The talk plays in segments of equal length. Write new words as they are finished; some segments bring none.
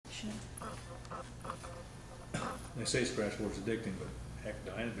addiction. They say Scratchboard's addicting, but heck,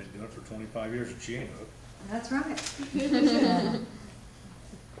 Diana's been doing it for 25 years and she ain't hooked. That's right.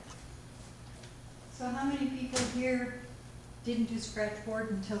 So how many people here didn't do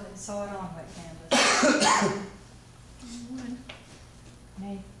Scratchboard until they saw it on wet canvas? One.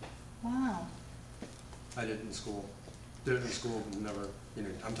 Me. Wow. I did it in school. Did it in school, never, you know,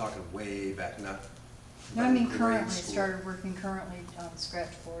 I'm talking way back, not. No, I mean grade currently, school. started working currently on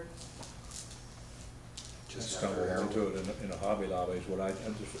Scratchboard. I Just stumbled onto it in a Hobby Lobby is what I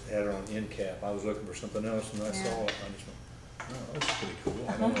just had it on end cap. I was looking for something else and I saw it. I just went, oh, that's pretty cool.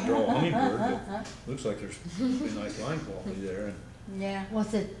 I don't want to draw a hummingbird, but looks like there's a nice line quality there. And Yeah.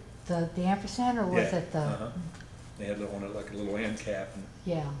 Was it the ampersand or was yeah, it the? They had on it like a little end cap and,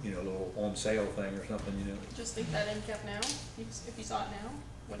 Yeah. you know, a little on sale thing or something, you know. Just think that end cap now, if you saw it now,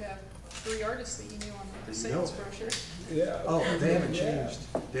 would have 3 artists that you knew on the You sales know. brochure. Yeah. Oh, they haven't changed,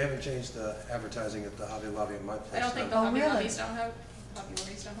 they haven't changed the advertising at the Hobby Lobby in my place. I don't think the Oh, Hobby really? Lobbies don't have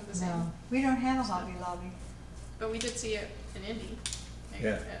the same. No. We don't have a Hobby Lobby. But we did see it in Indy.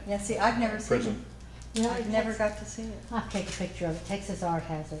 Yeah. Yeah, see, I've never seen it. Prison. You know, I've never got to see it. I'll take a picture of it. Texas Art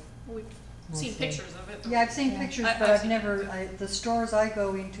has it. We've I seen see. pictures of it. But Yeah, I've seen Yeah. pictures, I've but I've seen never, pictures. the stores I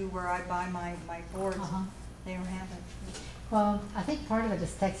go into where I buy my boards, Uh-huh. they don't have it. Well, I think part of it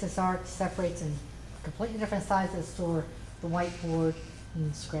is Texas Art separates in completely different sizes of store, the whiteboard and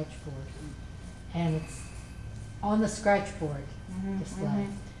the scratchboard. And it's on the scratchboard display,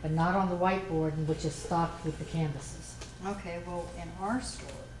 but not on the whiteboard, which is stocked with the canvases. Okay, well, in our store,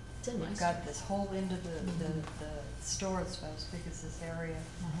 It's in my we've got this whole end of the store, it's about as big as this area,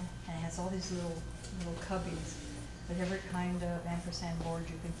 and it has all these little cubbies with every kind of ampersand board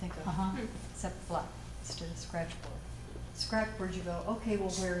you can think of, Uh-huh. except black, instead of scratchboard. Scratchboard, you go, okay, well,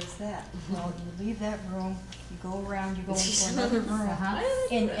 where is that? Well, you leave that room, you go around, you go into another room, Uh-huh.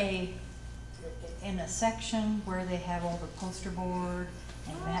 in a section where they have all the poster board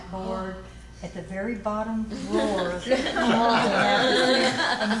and mat board. At the very bottom drawer, and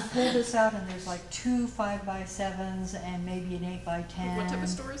you pull this out and there's like 2 5x7s and maybe an 8x10. What type of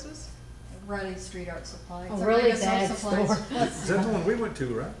store is this? Riley Street Art Supply. A It's really Riley Art bad Supplies. store. Is that the one we went to,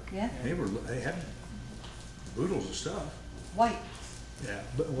 right? Yeah, They had boodles of stuff. white, Yeah.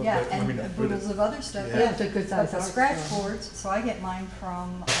 yeah, I mean, and boodles of other stuff. Yeah. Yeah, it's a good But size the art scratch store. boards, so I get mine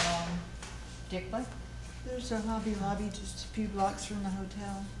from, Dick Blake. There's a Hobby Lobby just a few blocks from the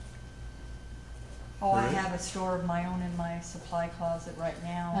hotel. Oh, I Really? have a store of my own in my supply closet right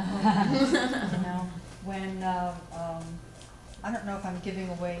now. You know, when, I don't know if I'm giving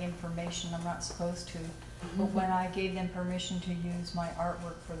away information, I'm not supposed to, but when I gave them permission to use my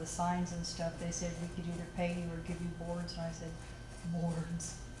artwork for the signs and stuff, they said we could either pay you or give you boards, and I said,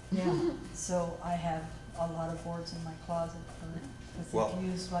 boards. Yeah. So I have a lot of boards in my closet because Well- they've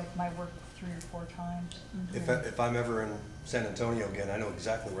used like my work 3 or 4 times. If I'm ever in San Antonio again, I know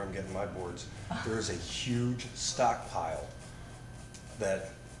exactly where I'm getting my boards. There is a huge stockpile that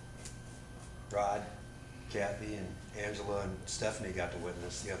Rod, Kathy, and Angela and Stephanie got to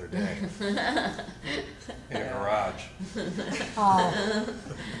witness the other day in a garage. Oh.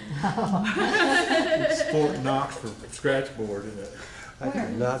 Fort Knox for Scratchboard, isn't it? I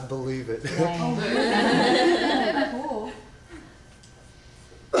could not believe it. Dang. Cool.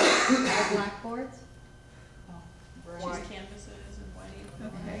 Blackboards? White canvases and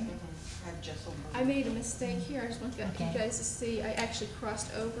white. Okay. Mm-hmm. I made a mistake here, I just want you Okay. guys to see, I actually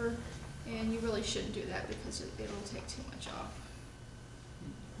crossed over, and you really shouldn't do that because it'll take too much off.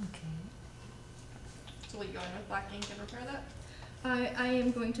 Okay. So will you go in with black ink and repair that? I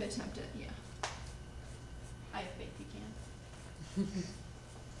am going to attempt it, yeah. I have faith you can.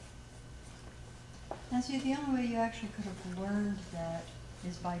 Now, see, the only way you actually could have learned that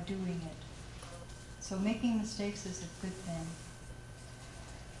is by doing it. So making mistakes is a good thing.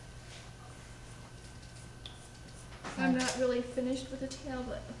 I'm not really finished with the tail,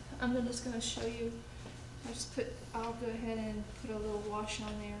 but I'm just gonna show you. I'll go ahead and put a little wash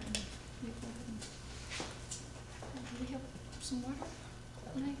on there and you go ahead and. Do we have some water?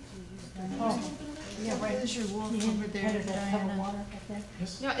 Mike? Oh, Just a little bit of that? yeah, right. There's your wolf You over there, had that cup of Diana. water up there?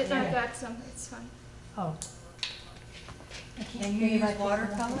 No, I've Yeah. got some, it's fine. Oh. I can't And you believe use I put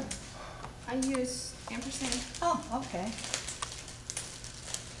watercolor? that. I use ampersand. Oh, okay.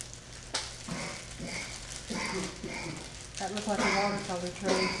 That looked like a watercolor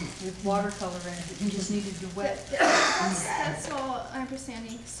tray with watercolor in it. You just needed to wet. That's all ampersand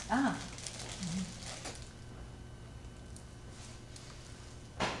inks. Ah.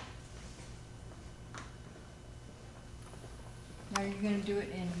 Now, are you gonna do it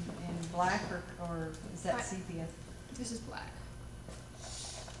in, black or is that I- sepia? This is black.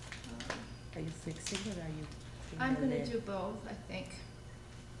 Are you fixing it or are you? doing I'm the gonna lid? do both, I think.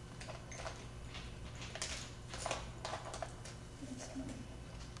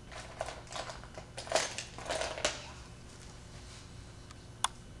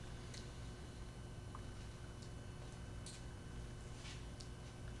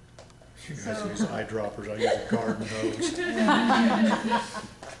 You guys So- use eyedroppers, I use a garden hose.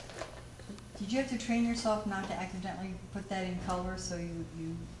 Did you have to train yourself not to accidentally put that in color so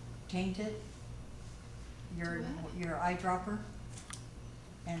you taint it? What? Your eyedropper?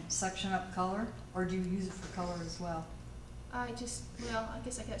 And suction up color? Or do you use it for color as well? I guess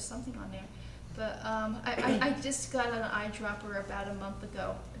I got something on there. But I just got an eyedropper about a month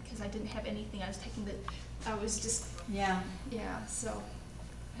ago because I didn't have anything. I was just, Yeah, so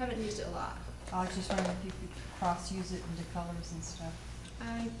I haven't used it a lot. I was just wondering if you could cross-use it into colors and stuff.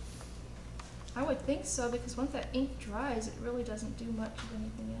 I would think so because once that ink dries, it really doesn't do much of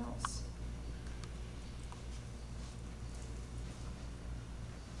anything else.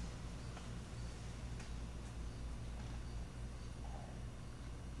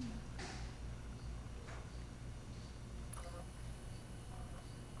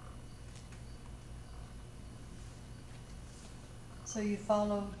 So you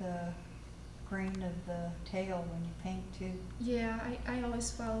follow the grain of the tail when you paint too? Yeah, I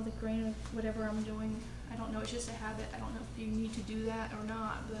always follow the grain of whatever I'm doing. I don't know, it's just a habit. I don't know if you need to do that or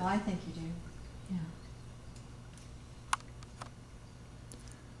not, but. I think you do. Yeah.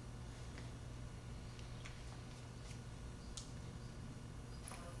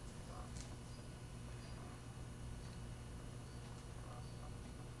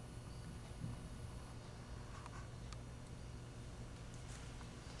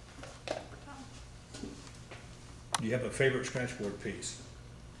 Do you have a favorite Scratchboard piece?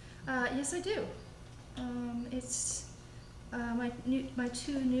 Yes, I do. It's my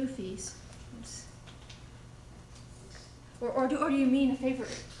two new fees. Or do you mean a favorite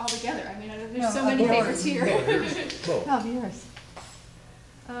altogether? I mean, there's so No, many of favorites yours. here. Both. Oh, yours.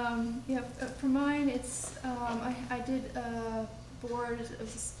 For mine, it's I did a board.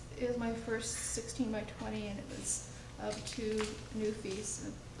 It was my first 16 by 20, and it was two new fees.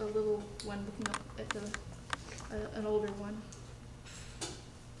 A little one looking up at an older one.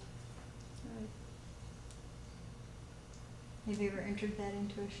 Have you ever entered that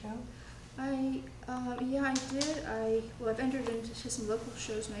into a show? I did. I've entered into some local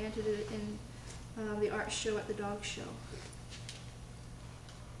shows, and I entered it in the art show at the dog show.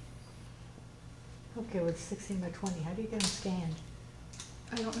 Okay, with 16 by 20, how do you get them scanned?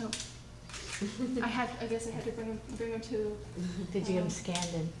 I don't know. I guess I had to bring them to. Did you get them scanned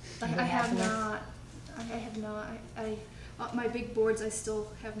and? I have not. I have not. My big boards I still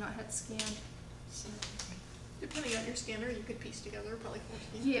have not had scanned. So. Depending on your scanner, you could piece together probably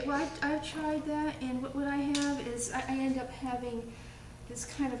 14. Yeah, well, I've tried that, and what I have is I end up having this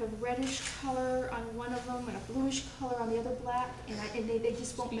kind of a reddish color on one of them and a bluish color on the other black, and they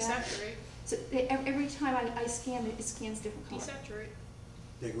just won't match. Desaturate. So every time I scan it, it scans different color. Desaturate.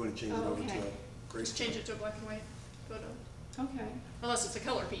 Yeah, go and change it Oh, over to okay. a Just grayscale. change it to a black and white photo. Okay. Unless it's a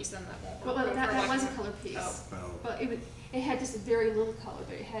color piece, then that won't Well, work. But that for black was a and color white- piece. Oh. Oh. But it had just a very little color,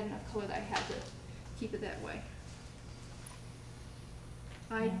 but it had enough color that I had to keep it that way.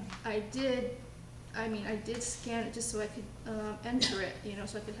 I did scan it just so I could enter it,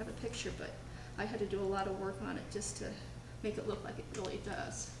 so I could have a picture, but I had to do a lot of work on it just to make it look like it really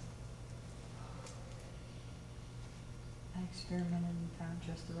does. I experimented and found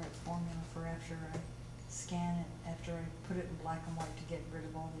just the right formula for after I scan it, after I put it in black and white to get rid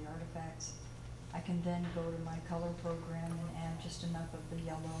of all the artifacts. I can then go to my color program and add just enough of the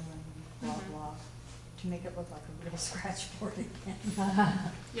yellow and blah Mhm. blah to make it look like a real scratchboard again.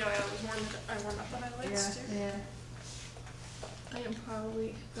 Yeah, I warm up the highlights too. Yeah. I am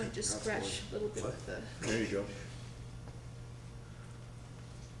probably going to just scratch a little bit of the. There you go.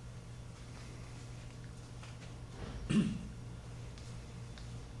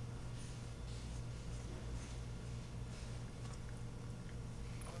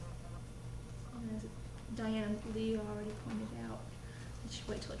 As Diane Lee already pointed out, you should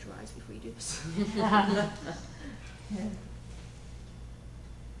wait till it dries before you do this. Yeah.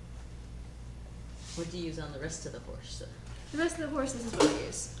 What do you use on the rest of the horse? The rest of the horse, this is what I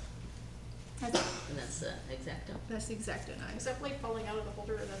use. And that's X-Acto? That's the X-Acto knife. Is that blade falling out of the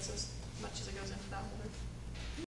holder, or that's as much as it goes into that holder?